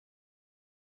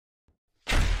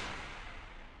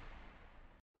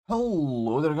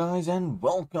Hello there guys and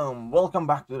welcome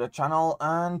back to the channel,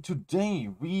 and today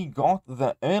we got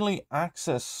the early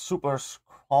access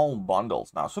super-skrull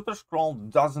bundles. Now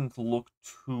super-skrull doesn't look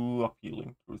too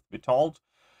appealing, truth be told,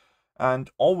 and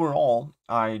overall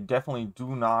I definitely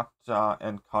do not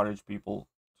encourage people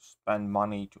to spend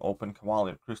money to open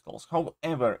Cavalier crystals.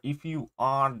 However, if you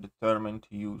are determined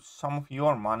to use some of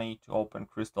your money to open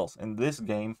crystals in this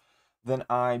game, then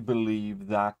I believe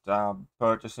that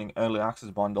purchasing early access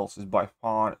bundles is by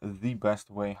far the best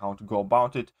way how to go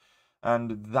about it.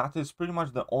 And that is pretty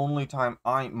much the only time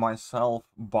I myself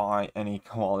buy any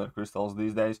Cavalier crystals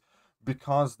these days,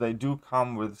 because they do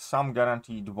come with some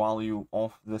guaranteed value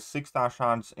of the 6-star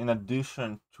shards in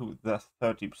addition to the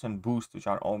 30% boost, which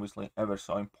are obviously ever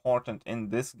so important in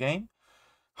this game.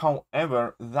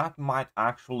 However, that might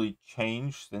actually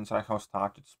change since I have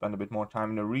started to spend a bit more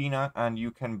time in Arena, and you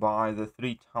can buy the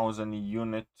 3000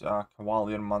 unit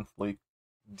Cavalier monthly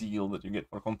deal that you get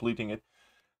for completing it.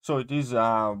 So it is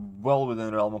well within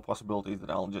the realm of possibilities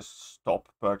that I'll just stop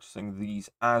purchasing these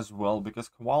as well, because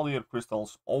Cavalier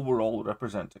crystals overall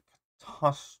represent a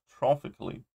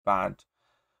catastrophically bad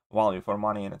value for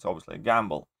money, and it's obviously a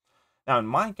gamble. Now in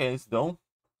my case though,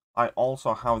 I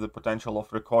also have the potential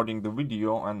of recording the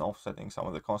video and offsetting some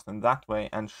of the cost in that way,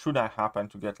 and should I happen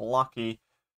to get lucky,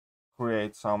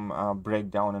 create some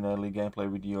breakdown and early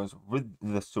gameplay videos with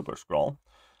the super-skrull.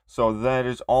 So there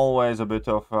is always a bit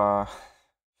of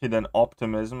hidden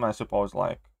optimism, I suppose,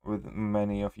 like with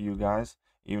many of you guys,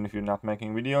 even if you're not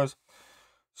making videos.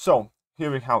 So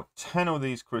here we have 10 of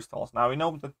these crystals. Now we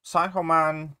know that Psycho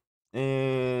Man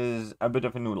is a bit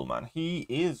of a noodle man. He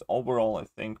is overall, I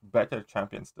think, better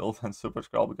champion still than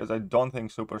super-skrull, because I don't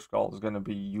think super-skrull is going to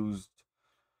be used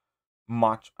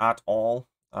much at all.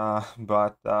 Well,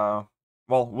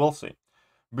 we'll see.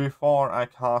 Before I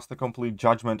cast a complete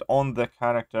judgment on the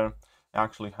character, I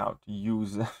actually have to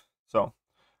use so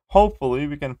hopefully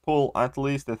we can pull at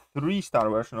least a 3-star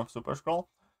version of super-skrull.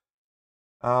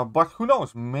 But who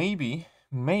knows, maybe,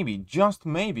 just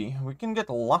maybe, we can get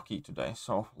lucky today.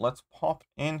 So let's pop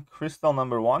in crystal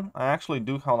number 1. I actually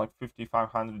do have like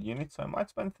 5500 units, so I might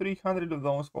spend 300 of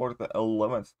those for the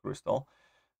 11th crystal,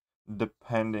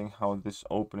 depending how this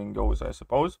opening goes, I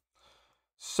suppose.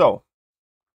 So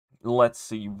let's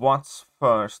see what's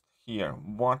first here.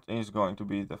 What is going to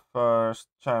be the first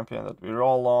champion that we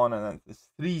roll on? And then the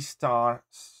 3-star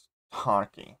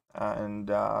Starkey, and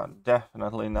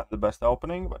definitely not the best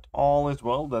opening, but all is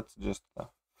well. That's just the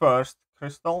first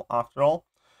crystal after all.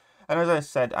 And as I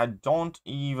said, I don't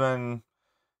even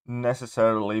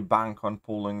necessarily bank on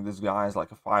pulling this guy as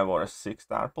like a 5 or a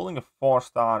 6-star. Pulling a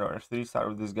 4-star or a 3-star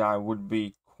with this guy would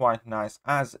be quite nice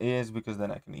as is, because then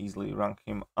I can easily rank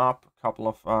him up a couple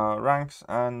of ranks,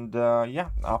 and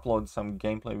yeah, upload some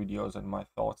gameplay videos and my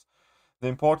thoughts. The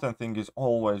important thing is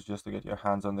always just to get your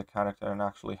hands on the character and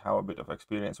actually have a bit of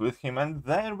experience with him. And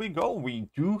there we go. We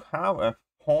do have a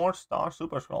 4-star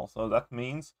super-skrull. So that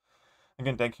means I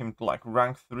can take him to like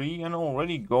rank 3 and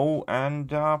already go and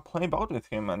play about with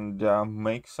him and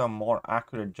make some more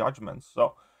accurate judgments.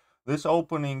 So this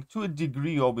opening, to a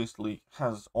degree, obviously,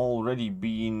 has already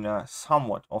been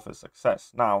somewhat of a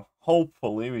success. Now,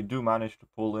 hopefully, we do manage to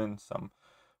pull in some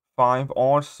 5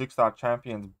 or 6-star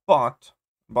champions, but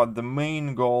the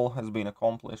main goal has been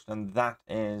accomplished, and that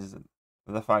is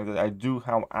the fact that I do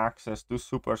have access to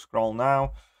super-skrull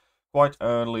now quite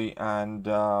early, and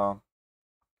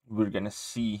we're gonna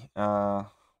see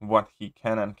what he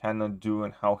can and cannot do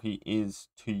and how he is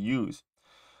to use.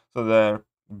 So there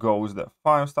goes the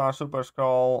 5-star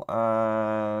super-skrull,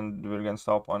 and we're gonna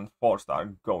stop on 4-star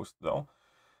ghost though.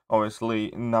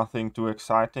 Obviously, nothing too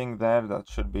exciting there. That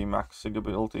should be max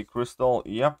ability crystal.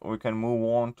 Yep, we can move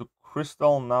on to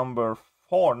crystal number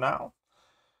 4 now.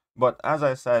 But as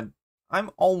I said, I'm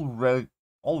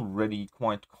already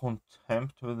quite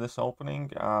content with this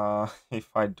opening. If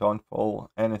I don't pull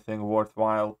anything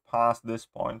worthwhile past this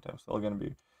point, I'm still gonna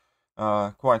be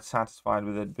quite satisfied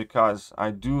with it, because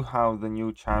I do have the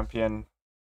new champion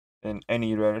in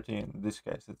any rarity. In this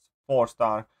case, it's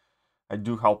 4-star. I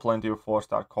do have plenty of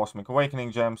 4-star Cosmic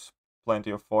Awakening gems,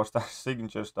 plenty of 4-star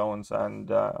signature stones, and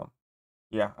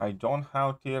yeah, I don't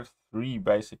have tier 3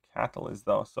 basic catalyst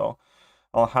though, so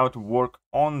I'll have to work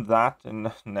on that in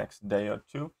the next day or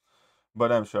two,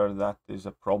 but I'm sure that is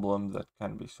a problem that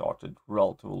can be sorted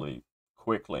relatively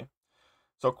quickly.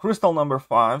 So crystal number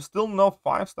 5, still no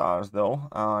 5-stars though.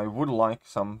 I would like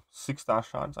some 6-star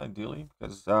shards ideally,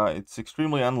 because it's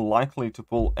extremely unlikely to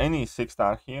pull any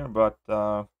 6-star here, but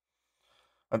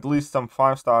at least some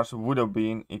 5-stars would have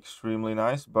been extremely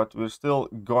nice, but we're still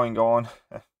going on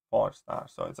 4-star.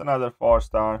 So it's another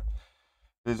 4-star.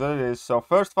 This is what it is. So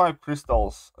first 5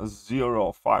 crystals,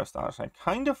 0 5 stars. I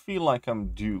kind of feel like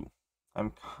I'm due.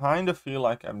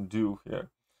 Here.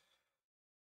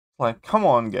 Like, come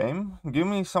on, game. Give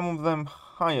me some of them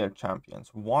higher champions.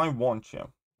 Why won't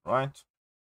you? Right?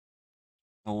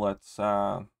 Let's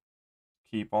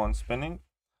keep on spinning.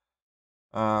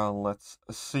 Let's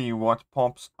see what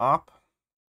pops up.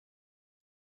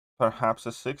 Perhaps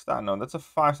a 6 star. No, that's a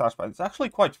 5 star spot. It's actually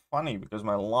quite funny because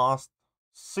my last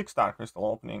 6 star crystal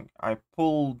opening, I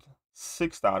pulled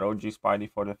 6 star OG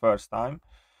Spidey for the first time.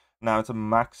 Now it's a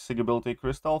max sig ability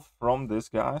crystal from this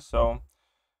guy. So,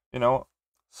 you know,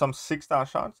 some 6 star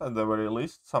shots at the very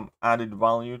least, some added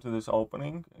value to this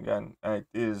opening. Again, it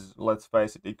is, let's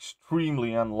face it,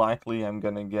 extremely unlikely I'm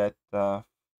gonna get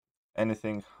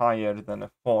anything higher than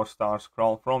a 4 star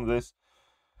scroll from this.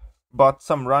 But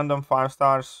some random 5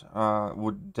 stars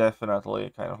would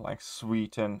definitely kind of like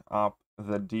sweeten up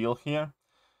the deal here.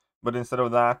 But instead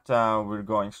of that, we're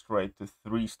going straight to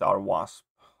 3 star Wasp.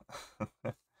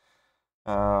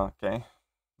 Okay,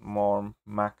 more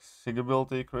max sig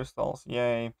ability crystals,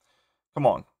 yay. Come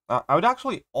on. I would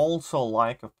actually also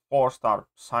like a 4 star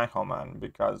Psycho Man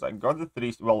because I got the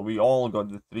 3, well, we all got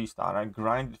the 3 star. I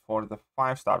grinded for the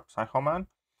 5 star Psycho Man,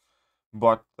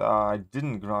 but I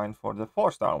didn't grind for the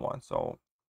 4 star one. So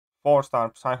 4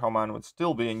 star Psycho Man would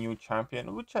still be a new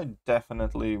champion, which I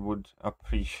definitely would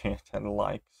appreciate and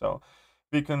like. So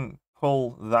if we can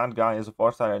pull that guy as a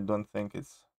 4 star, I don't think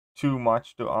it's too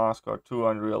much to ask or too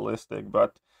unrealistic.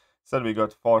 But instead we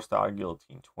got 4 star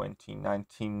Guillotine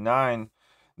 2099.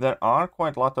 There are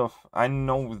quite a lot of, I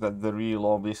know that the reel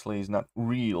obviously is not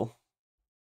real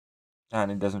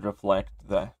and it doesn't reflect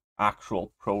the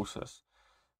actual process,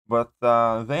 but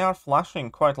they are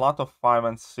flashing quite a lot of 5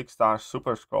 and 6 star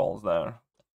super-skrulls there.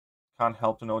 Can't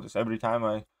help to notice every time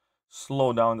I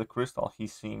slow down the crystal, he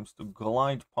seems to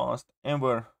glide past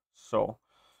ever so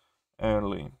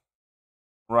early.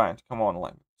 Right, come on,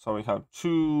 like, so we have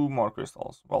 2 more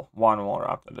crystals. Well, 1 more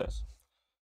after this.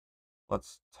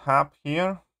 Let's tap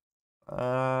here.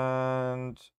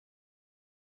 And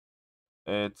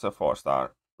it's a 4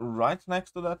 star right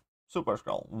next to that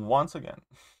super-skrull once again.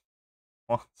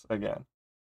 Once again.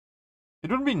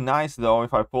 It would be nice though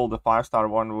if I pulled the 5 star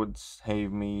one, would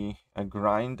save me a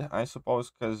grind, I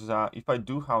suppose, because if I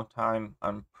do have time,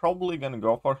 I'm probably gonna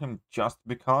go for him just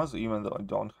because, even though I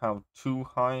don't have too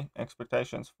high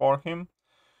expectations for him.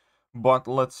 But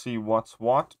let's see what's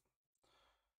what.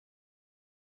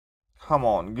 Come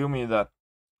on, give me that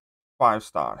 5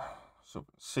 star.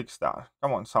 6 star.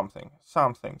 Come on, something.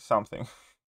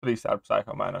 3 star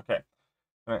Psycho Man, okay.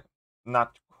 Right.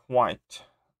 Not quite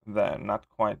there, not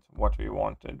quite what we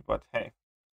wanted, but hey.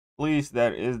 Please,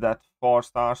 there is that 4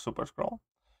 star super-skrull.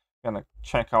 Gonna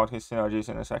check out his synergies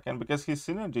in a second, because his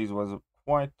synergies was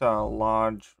quite a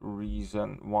large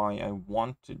reason why I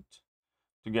wanted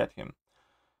to get him.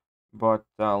 But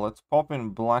let's pop in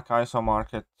Black ISO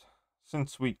Market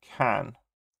since we can.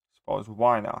 Suppose,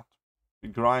 why not? We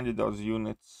grinded those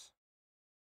units,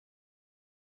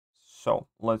 so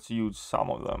let's use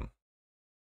some of them.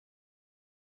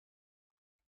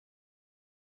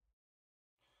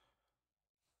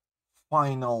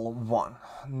 Final one,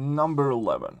 number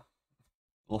 11.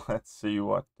 Let's see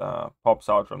what pops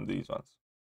out from these ones.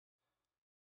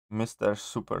 Mr.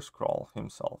 Super-Skrull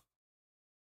himself.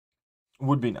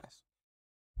 Would be nice.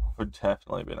 Would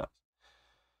definitely be nice.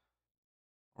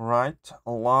 Right,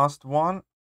 last one.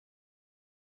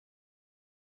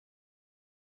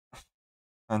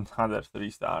 Another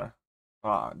 3 star.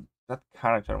 That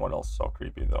character model's so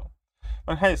creepy though.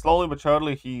 But hey, slowly but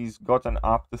surely he's gotten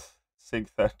up to Sig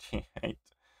 38.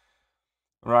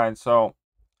 Right, so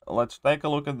let's take a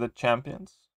look at the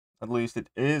champions. At least it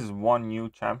is one new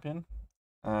champion,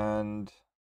 and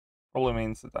probably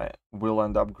means that I will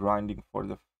end up grinding for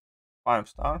the 5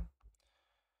 star.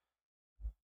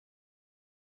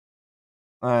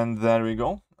 And there we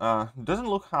go. Doesn't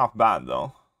look half bad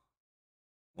though.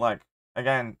 Like,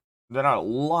 again, there are a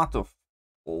lot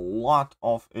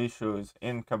of issues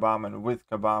in Kabam and with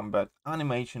Kabam, but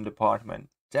animation department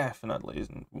definitely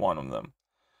isn't one of them.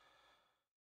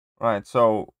 Right,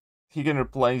 so he can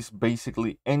replace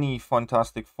basically any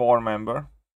Fantastic Four member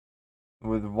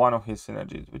with one of his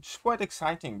synergies, which is quite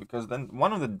exciting, because then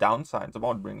one of the downsides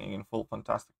about bringing in full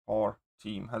Fantastic Four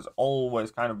team has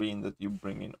always kind of been that you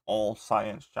bring in all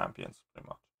science champions pretty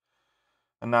much.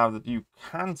 And now that you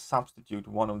can substitute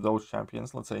one of those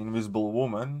champions, let's say Invisible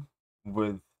Woman,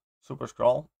 with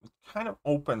Super-Skrull, it kind of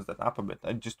opens that up a bit.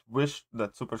 I just wish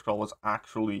that Super-Skrull was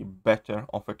actually better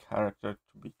of a character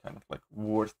to be kind of like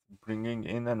worth bringing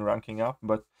in and ranking up.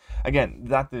 But again,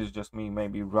 that is just me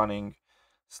maybe running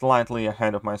slightly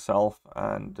ahead of myself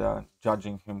and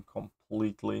judging him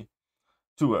completely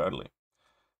too early.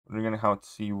 We're gonna have to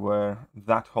see where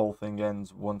that whole thing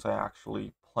ends once I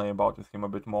actually play about with him a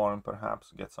bit more and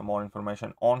perhaps get some more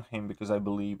information on him, because I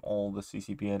believe all the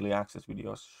CCP early access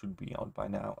videos should be out by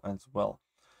now as well.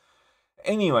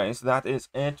 Anyways, that is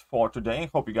it for today.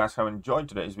 Hope you guys have enjoyed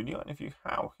today's video, and if you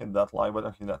have, hit that like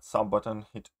button, hit that sub button,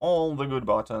 hit all the good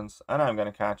buttons, and I'm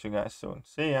gonna catch you guys soon.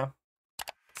 See ya!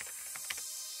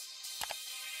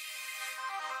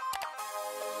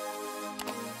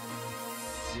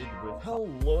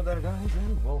 Hello there guys,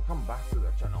 and welcome back to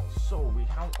the channel. So we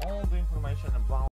have all the information about